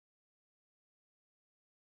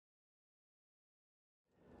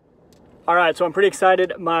All right, so I'm pretty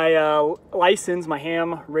excited. My license, my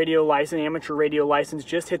ham radio license, amateur radio license,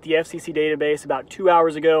 just hit the FCC database about 2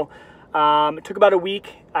 hours ago. It took about a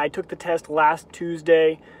week. I took the test last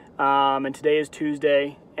Tuesday, and today is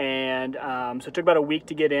Tuesday, and so it took about a week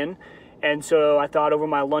to get in. And so I thought over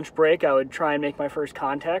my lunch break I would try and make my first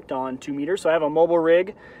contact on 2 meters. So I have a mobile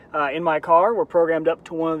rig in my car. We're programmed up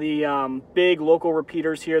to one of the big local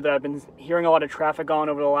repeaters here that I've been hearing a lot of traffic on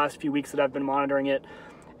over the last few weeks that I've been monitoring it.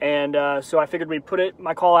 And so I figured we'd put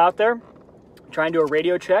my call out there, try and do a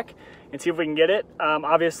radio check and see if we can get it.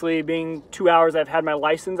 Obviously, being 2 hours I've had my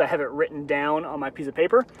license, I have it written down on my piece of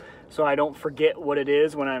paper so I don't forget what it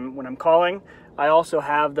is when I'm calling. I also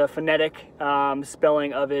have the phonetic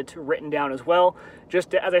spelling of it written down as well,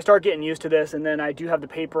 just as I start getting used to this. And then I do have the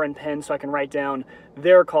paper and pen so I can write down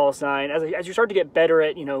their call sign. As you start to get better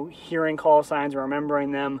at, hearing call signs and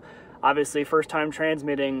remembering them, obviously first time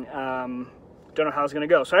transmitting, don't know how it's going to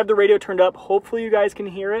go. So I have the radio turned up. Hopefully you guys can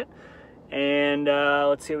hear it. And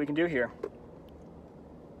let's see what we can do here.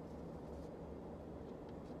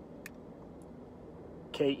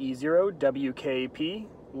 KE0WKP,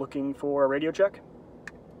 looking for a radio check.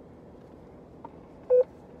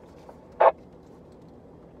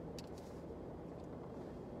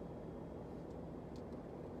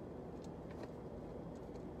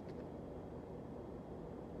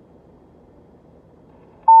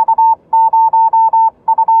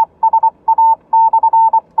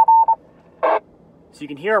 So you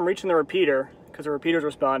can hear I'm reaching the repeater because the repeater's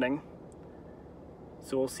responding.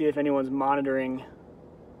 So we'll see if anyone's monitoring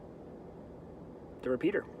the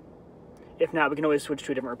repeater. If not, we can always switch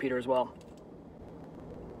to a different repeater as well.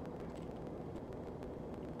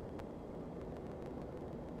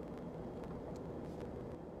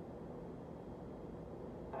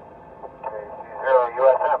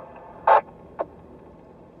 USM.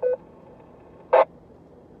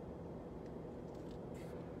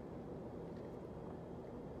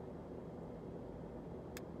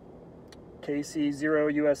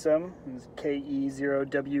 KC0USM, this is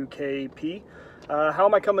KE0WKP. How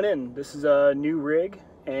am I coming in? This is a new rig,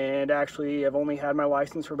 and actually I've only had my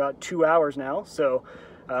license for about 2 hours now, so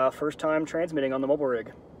first time transmitting on the mobile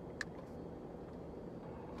rig.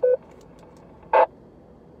 Well,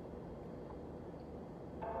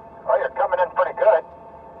 you're coming in pretty good.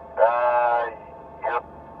 Your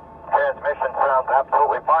transmission sounds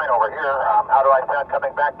absolutely fine over here. How do I sound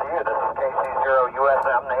coming back to you? This is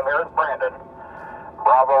KC0USM. Name here is Brandon.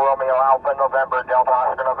 Bravo Romeo Alpha November Delta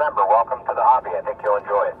Oscar November. Welcome to the hobby. I think you'll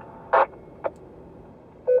enjoy it.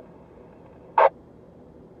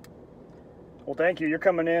 Well, thank you. You're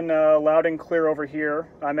coming in loud and clear over here.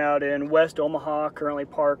 I'm out in West Omaha, currently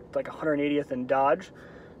parked like 180th and Dodge.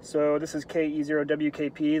 So this is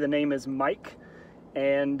KE0WKP. The name is Mike.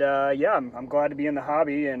 And yeah, I'm glad to be in the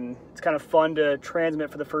hobby, and it's kind of fun to transmit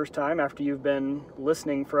for the first time after you've been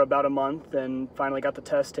listening for about a month and finally got the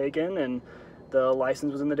test taken and the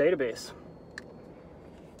license was in the database.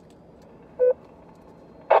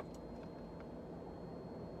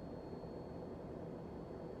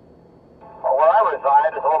 Well, where I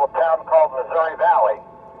reside is a little town called Missouri Valley,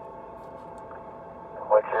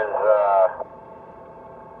 which is,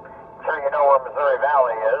 I'm sure you know where Missouri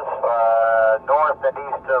Valley is, north and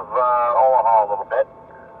east of Omaha a little bit.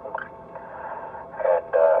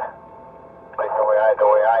 And at least the way I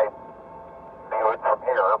view it from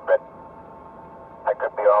here, but I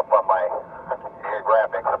could be off on my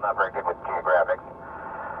geographics. I'm not very good with geographics.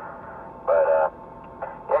 But,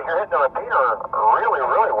 yeah, you're hitting the repeater really,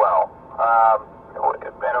 really well.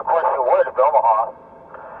 And of course you would if Omaha.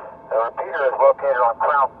 The repeater is located on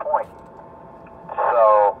Crown Point.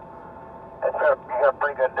 So, you got a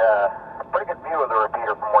pretty good view of the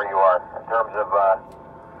repeater from where you are in terms of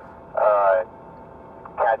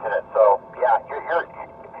catching it. So, yeah, you're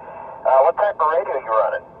what type of radio are you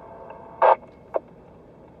running?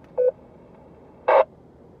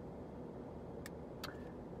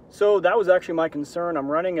 So that was actually my concern. I'm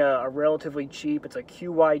running a relatively cheap, it's a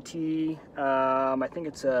QYT, I think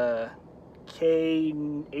it's a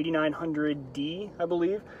K8900D, I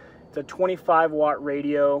believe. It's a 25 watt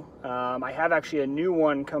radio. I have actually a new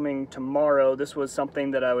one coming tomorrow. This was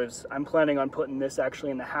something that I'm planning on putting this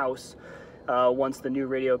actually in the house once the new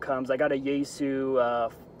radio comes. I got a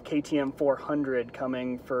Yaesu KTM 400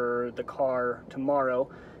 coming for the car tomorrow.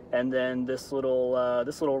 And then this little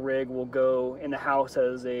rig will go in the house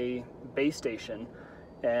as a base station,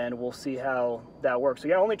 and we'll see how that works. So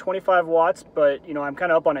yeah, only 25 watts, but I'm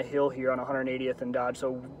kind of up on a hill here on 180th and Dodge,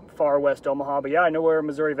 so far west Omaha. But yeah, I know where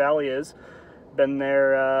Missouri Valley is. been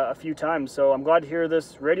there a few times. So I'm glad to hear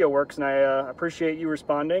this radio works, and I appreciate you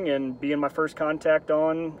responding and being my first contact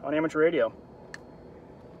on amateur radio.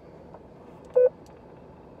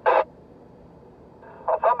 Well,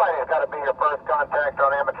 somebody's got to be your first contact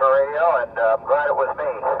on amateur radio, and I'm glad it was me.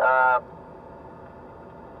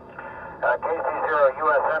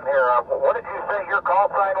 KC0USM here. What did you say your call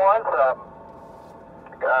sign was?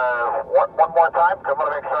 One more time, 'cause I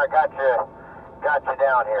want to make sure I got you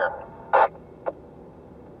down here.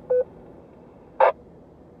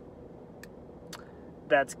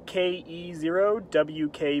 That's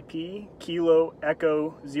KE0WKP, Kilo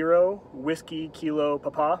Echo 0, Whiskey Kilo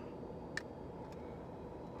Papa.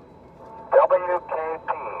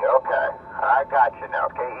 WKP, okay. I got you now.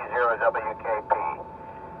 KE0WKP.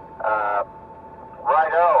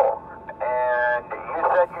 Righto. And you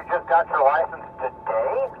said you just got your license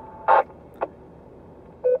today?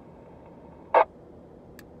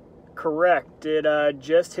 Correct. It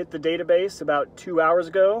just hit the database about 2 hours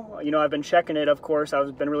ago. You know, I've been checking it, of course.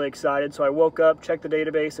 I've been really excited. So I woke up, checked the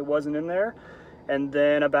database. It wasn't in there. And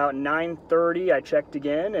then about 9:30, I checked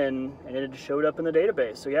again, and it showed up in the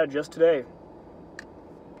database. So yeah, just today.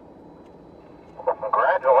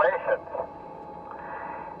 Congratulations.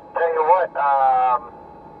 Tell you what,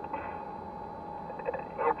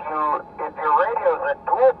 if your radio's a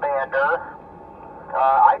dual bander,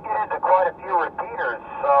 I get into quite a few repeaters.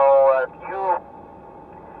 So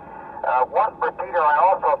one repeater I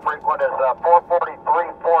also frequent is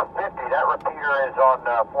 443, 450. That repeater is on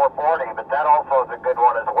 440, but that also is a good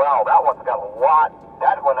one as well. That one's got a lot.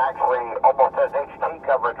 That one actually almost has HT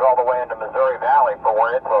coverage all the way into Missouri Valley for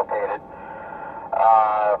where it's located.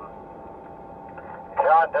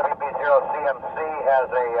 John WB0CMC has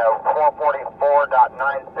a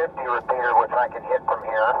 444.950 repeater, which I can hit from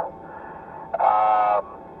here.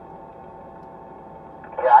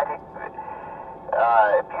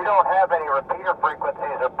 If you don't have any repeater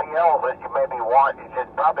frequencies or PLs that you maybe want, you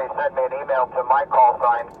should probably send me an email to my call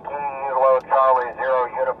sign, Kilo Charlie 0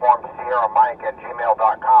 Uniform Sierra Mike at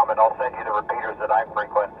gmail.com, and I'll send you the repeaters that I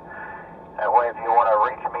frequent. That way, if you want to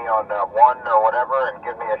reach me on one or whatever and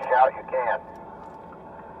give me a shout, you can.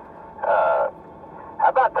 How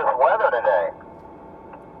about this weather today?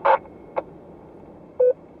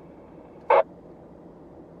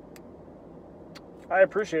 I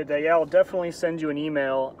appreciate that. Yeah, I'll definitely send you an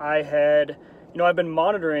email. I've been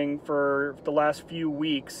monitoring for the last few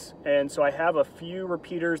weeks, and so I have a few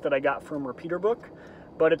repeaters that I got from Repeater Book,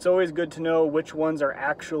 but it's always good to know which ones are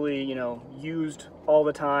actually, used all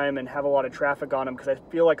the time and have a lot of traffic on them, because I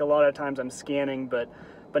feel like a lot of times I'm scanning, but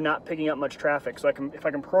not picking up much traffic. So if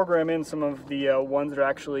I can program in some of the ones that are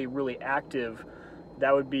actually really active,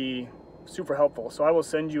 that would be super helpful. So I will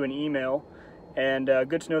send you an email. And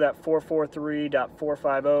good to know that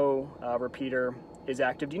 443.450 repeater is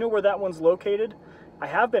active. Do you know where that one's located? I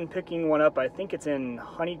have been picking one up. I think it's in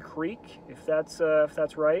Honey Creek, if that's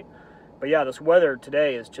right. But yeah, this weather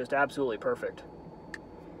today is just absolutely perfect.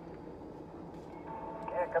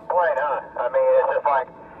 Can't complain, huh? I mean, it's just like,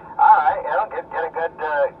 all right,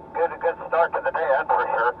 get a good start to the day, that's for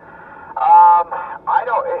sure.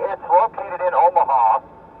 It's located in Omaha.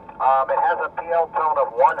 It has a PL tone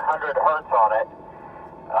of 100 hertz on it.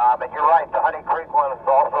 And you're right, the Honey Creek one is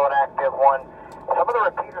also an active one. Some of the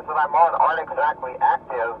repeaters that I'm on aren't exactly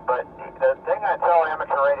active, but the thing I tell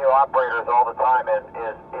amateur radio operators all the time is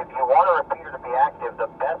if you want a repeater to be active,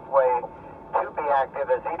 the best way to be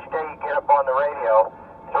active is each day you get up on the radio,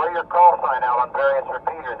 throw your call sign out on various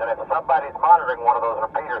repeaters, and if somebody's monitoring one of those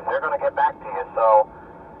repeaters, they're going to get back to you. So,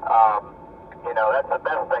 that's the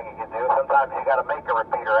best thing you can do. Sometimes you got to make a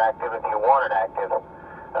repeater active if you want it active,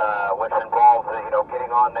 which involves,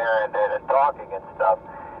 getting on there and talking and stuff.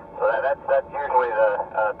 So that's usually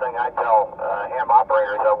the thing I tell ham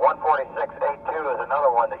operators. 146.82 is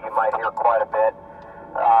another one that you might hear quite a bit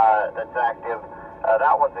that's active.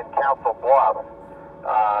 That one's in Council Bluffs.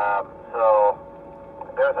 So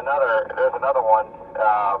there's another one.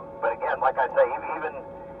 But again, like I say, even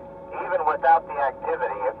without the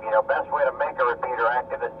activity, best way to make a repeater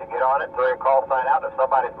active is to get on it, throw your call sign out. If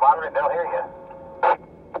somebody's monitoring, they'll hear you.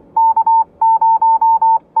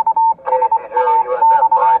 KC0USM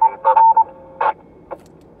for ID purposes.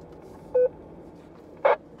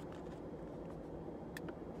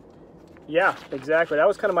 Yeah, exactly. That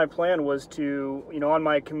was kind of my plan, was to, on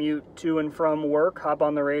my commute to and from work, hop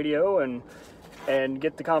on the radio and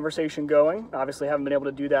get the conversation going. Obviously haven't been able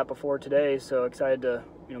to do that before today, so excited to,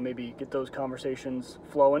 maybe get those conversations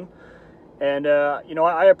flowing. And,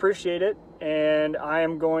 I appreciate it, and I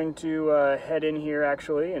am going to head in here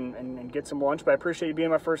actually and get some lunch, but I appreciate you being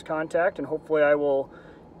my first contact, and hopefully I will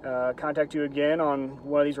contact you again on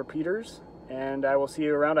one of these repeaters, and I will see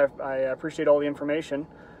you around. I appreciate all the information.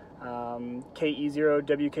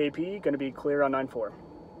 KE0WKP, going to be clear on 9-4.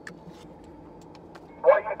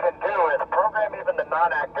 What you can do is program even the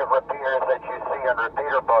non-active repeaters that you see on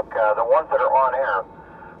repeater book, the ones that are on air.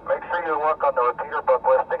 Make sure you look on the repeater book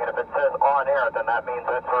listing, and if it says on air, then that means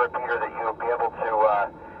that's a repeater that you'll be able to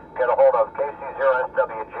get a hold of.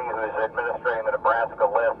 KC0SWG, who's administrating the Nebraska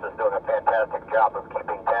list, is doing a fantastic job of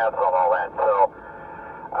keeping tabs on all that. So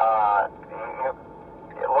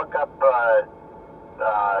you look up on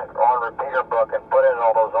repeater book and put in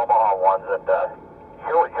all those Omaha ones, and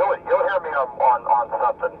you'll hear me on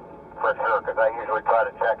something for sure, because I usually try to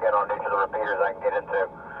check in on each of the repeaters I can get into.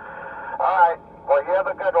 All right. Well, you have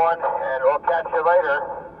a good one, and we'll catch you later.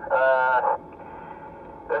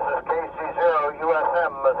 This is KC0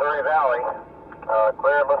 USM, Missouri Valley.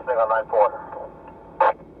 Clear and listening on 9-4.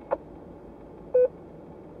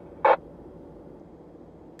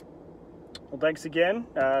 Well, thanks again,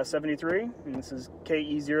 73, and this is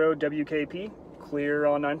KE0WKP, clear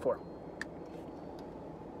on 9-4.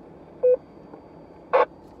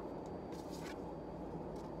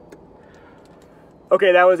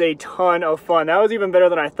 Okay, that was a ton of fun. That was even better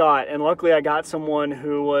than I thought, and luckily I got someone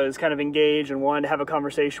who was kind of engaged and wanted to have a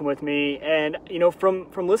conversation with me. And you know, from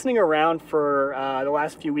listening around for the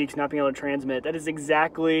last few weeks, not being able to transmit, that is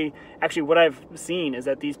exactly actually what I've seen, is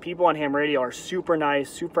that these people on ham radio are super nice,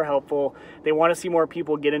 super helpful. They want to see more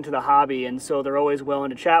people get into the hobby, and so they're always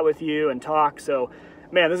willing to chat with you and talk. So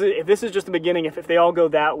man, if this is just the beginning, if they all go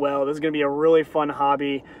that well, this is going to be a really fun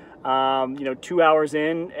hobby. You know, 2 hours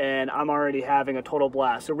in, and I'm already having a total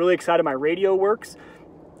blast. So really excited my radio works,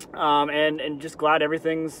 and just glad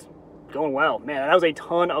everything's going well. Man, that was a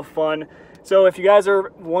ton of fun. So if you guys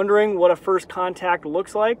are wondering what a first contact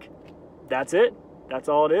looks like, that's it. That's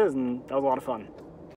all it is, and that was a lot of fun.